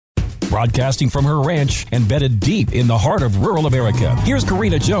Broadcasting from her ranch embedded deep in the heart of rural America, here's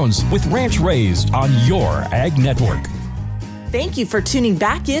Karina Jones with Ranch Raised on your Ag Network. Thank you for tuning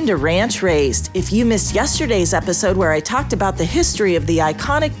back into Ranch Raised. If you missed yesterday's episode where I talked about the history of the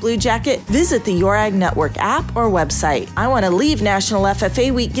iconic blue jacket, visit the Your Ag Network app or website. I want to leave National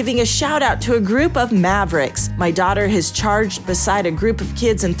FFA Week giving a shout out to a group of mavericks. My daughter has charged beside a group of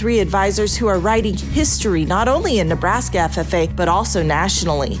kids and 3 advisors who are writing history not only in Nebraska FFA, but also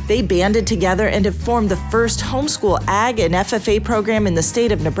nationally. They banded together and have formed the first homeschool ag and FFA program in the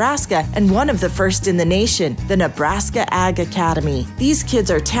state of Nebraska and one of the first in the nation, the Nebraska Ag Academy. These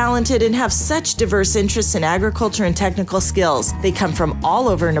kids are talented and have such diverse interests in agriculture and technical skills. They come from all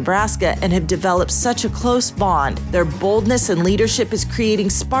over Nebraska and have developed such a close bond. Their boldness and leadership is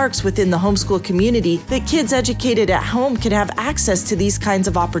creating sparks within the homeschool community that kids educated at home can have access to these kinds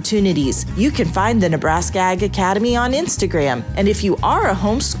of opportunities. You can find the Nebraska Ag Academy on Instagram. And if you are a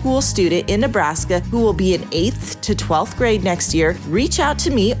homeschool student in Nebraska who will be in 8th to 12th grade next year, reach out to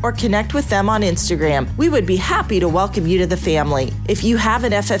me or connect with them on Instagram. We would be happy to welcome you to the family. If you have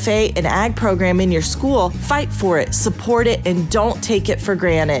an FFA and ag program in your school, fight for it, support it, and don't take it for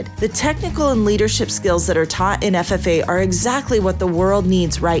granted. The technical and leadership skills that are taught in FFA are exactly what the world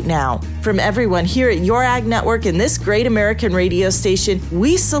needs right now. From everyone here at Your Ag Network and this great American radio station,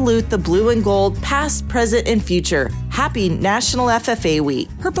 we salute the blue and gold, past, present, and future. Happy National FFA Week.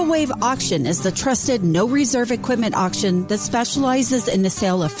 Purple Wave Auction is the trusted no-reserve equipment auction that specializes in the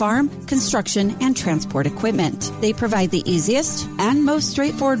sale of farm, construction, and transport equipment. They provide the easiest and most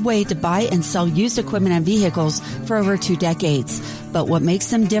straightforward way to buy and sell used equipment and vehicles for over 2 decades. But what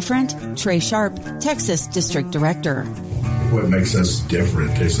makes them different? Trey Sharp, Texas District Director. What makes us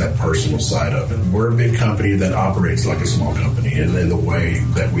different is that personal side of it. We're a big company that operates like a small company, and in the way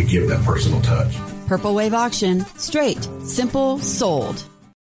that we give that personal touch. Purple Wave Auction, straight, simple, sold.